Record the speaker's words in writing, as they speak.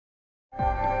Now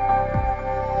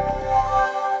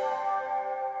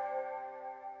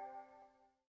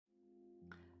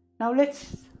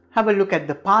let's have a look at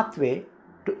the pathway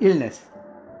to illness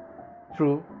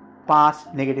through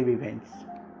past negative events.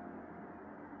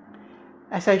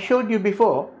 As I showed you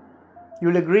before,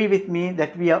 you'll agree with me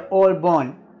that we are all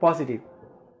born positive.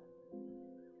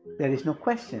 There is no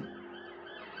question.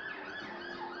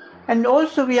 And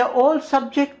also we are all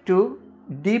subject to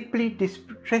deeply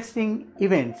distressing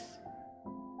events.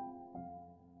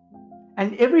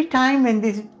 And every time when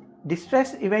these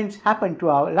distress events happen to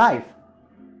our life,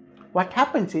 what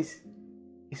happens is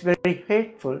very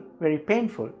hateful, very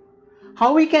painful.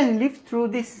 How we can live through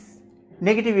these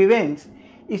negative events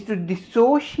is to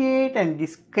dissociate and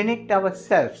disconnect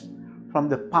ourselves from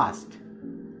the past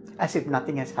as if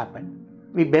nothing has happened.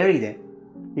 We bury them.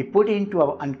 We put it into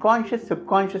our unconscious,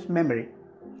 subconscious memory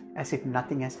as if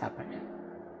nothing has happened.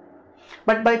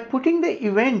 But by putting the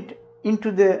event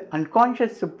into the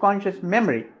unconscious, subconscious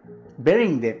memory,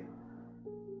 burying them,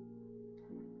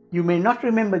 you may not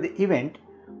remember the event,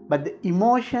 but the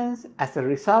emotions as a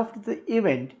result of the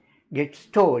event get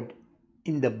stored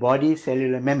in the body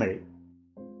cellular memory,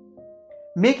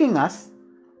 making us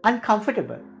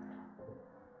uncomfortable.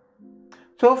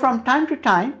 So from time to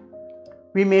time,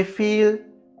 we may feel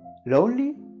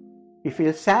lonely, we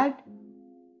feel sad,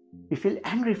 we feel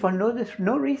angry for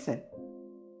no reason,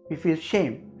 we feel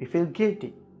shame, we feel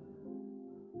guilty.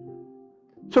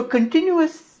 So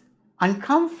continuous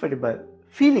uncomfortable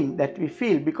feeling that we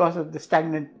feel because of the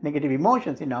stagnant negative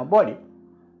emotions in our body,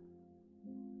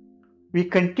 we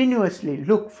continuously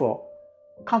look for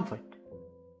comfort.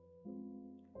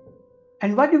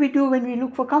 And what do we do when we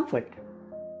look for comfort?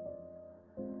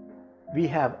 We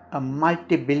have a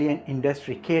multi-billion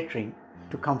industry catering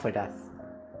to comfort us.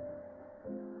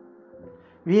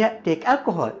 We take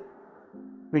alcohol.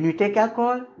 When we take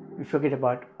alcohol, we forget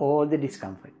about all the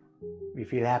discomfort. We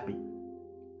feel happy.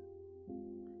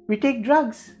 We take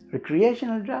drugs,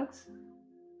 recreational drugs.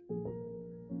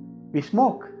 We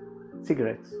smoke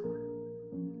cigarettes.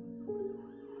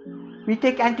 We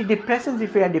take antidepressants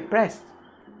if we are depressed.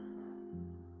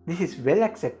 This is well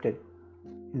accepted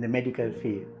in the medical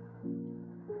field.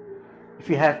 If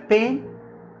you have pain,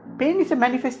 pain is a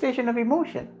manifestation of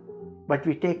emotion, but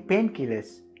we take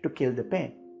painkillers to kill the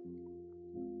pain.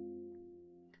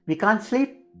 We can't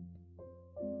sleep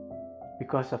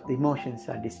because of the emotions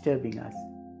are disturbing us.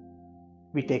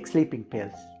 We take sleeping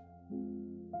pills.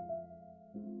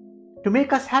 To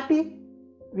make us happy,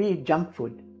 we eat junk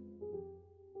food.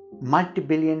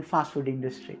 Multi-billion fast food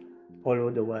industry all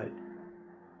over the world.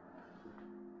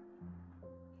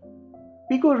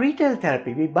 We go retail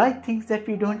therapy. We buy things that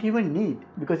we don't even need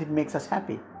because it makes us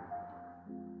happy.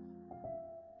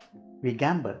 We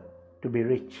gamble to be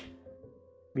rich.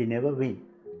 We never win.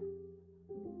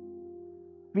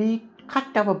 We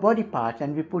cut our body parts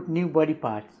and we put new body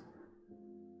parts,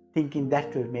 thinking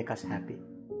that will make us happy.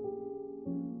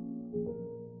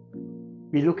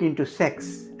 We look into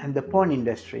sex and the porn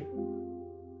industry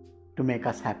to make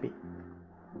us happy.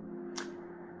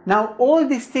 Now all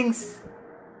these things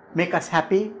make us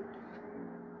happy,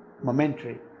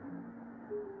 momentary.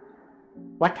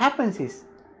 What happens is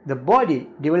the body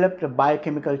develops a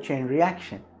biochemical chain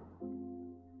reaction.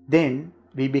 Then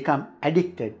we become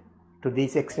addicted to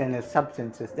these external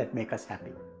substances that make us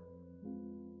happy.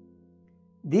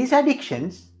 These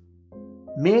addictions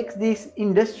make these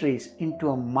industries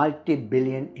into a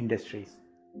multi-billion industries.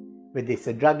 Whether it's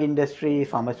a drug industry,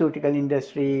 pharmaceutical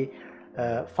industry,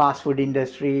 fast food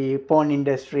industry, porn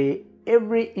industry,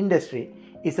 every industry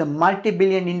is a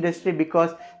multi-billion industry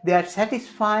because they are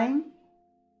satisfying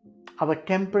our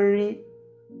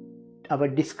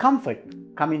discomfort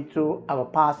coming through our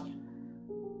past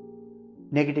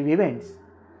negative events.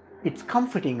 It's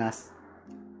comforting us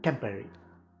temporarily.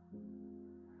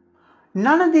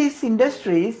 None of these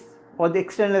industries or the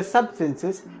external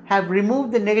substances have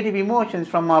removed the negative emotions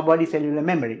from our body cellular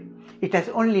memory. It has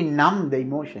only numbed the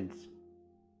emotions.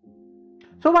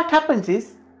 So what happens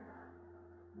is,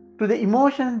 to the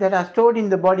emotions that are stored in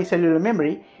the body cellular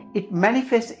memory, it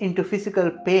manifests into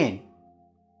physical pain.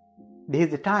 This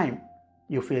is the time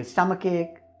you feel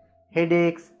stomachache,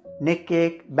 headaches, neck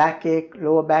ache, backache,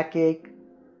 lower backache,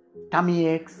 tummy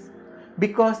aches,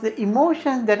 because the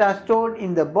emotions that are stored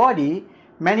in the body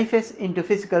manifest into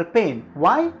physical pain.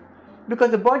 Why? Because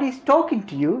the body is talking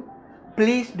to you,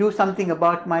 please do something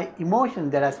about my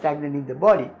emotions that are stagnant in the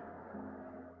body.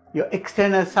 Your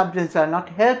external substances are not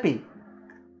helping.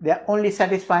 They are only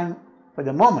satisfying for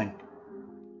the moment.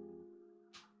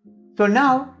 So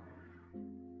now,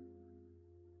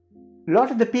 a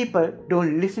lot of the people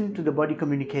don't listen to the body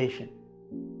communication.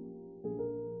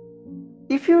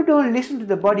 if you don't listen to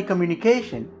the body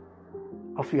communication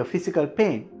of your physical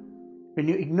pain, when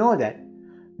you ignore that,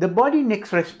 the body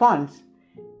next response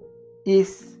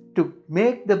is to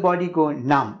make the body go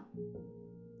numb.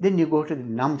 Then you go to the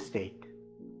numb state.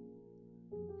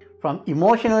 From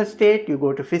emotional state, you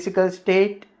go to physical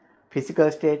state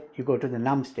you go to the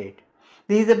numb state.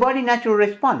 This is the body natural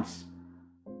response.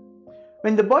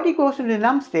 When the body goes to the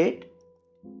numb state,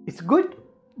 it's good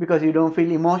because you don't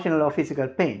feel emotional or physical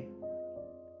pain.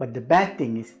 But the bad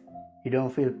thing is you don't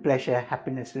feel pleasure,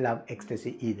 happiness, love,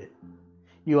 ecstasy either.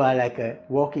 You are like a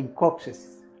walking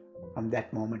corpses from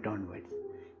that moment onwards.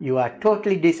 You are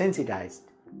totally desensitized.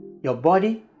 Your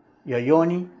body, your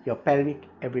yoni, your pelvic,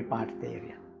 every part of the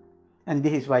area. And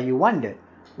this is why you wonder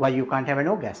why you can't have an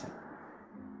orgasm,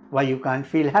 why you can't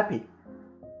feel happy.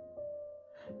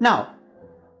 Now,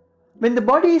 when the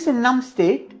body is in numb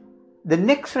state, the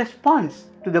next response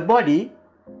to the body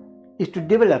is to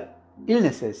develop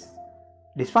illnesses,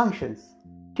 dysfunctions,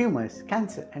 tumors,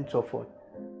 cancer, and so forth.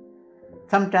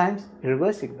 Sometimes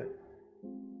irreversible.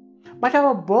 But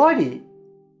our body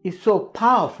is so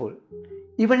powerful,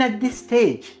 even at this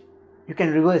stage, you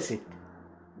can reverse it.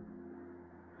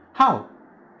 How?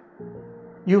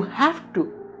 You have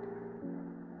to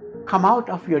come out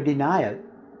of your denial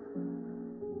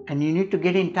and you need to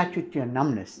get in touch with your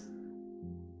numbness.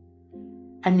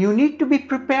 And you need to be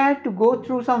prepared to go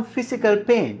through some physical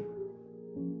pain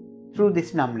through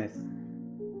this numbness.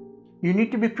 You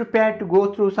need to be prepared to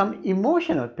go through some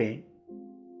emotional pain.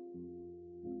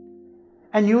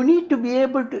 And you need to be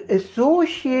able to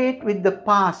associate with the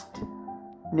past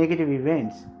negative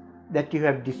events that you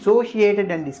have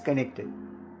dissociated and disconnected.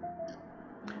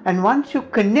 And once you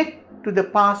connect to the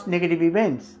past negative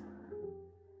events,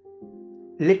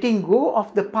 letting go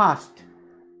of the past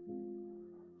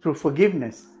through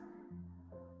forgiveness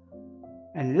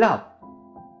and love,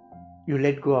 you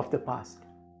let go of the past.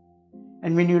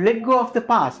 And when you let go of the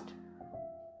past,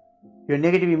 your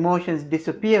negative emotions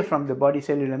disappear from the body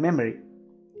cellular memory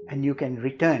and you can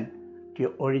return to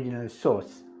your original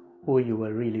source, who you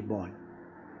were really born.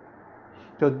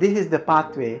 So this is the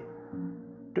pathway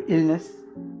to illness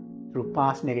through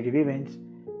past negative events,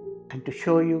 and to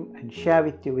show you and share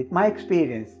with you with my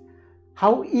experience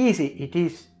how easy it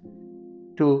is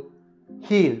to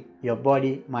heal your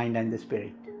body, mind and the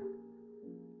spirit.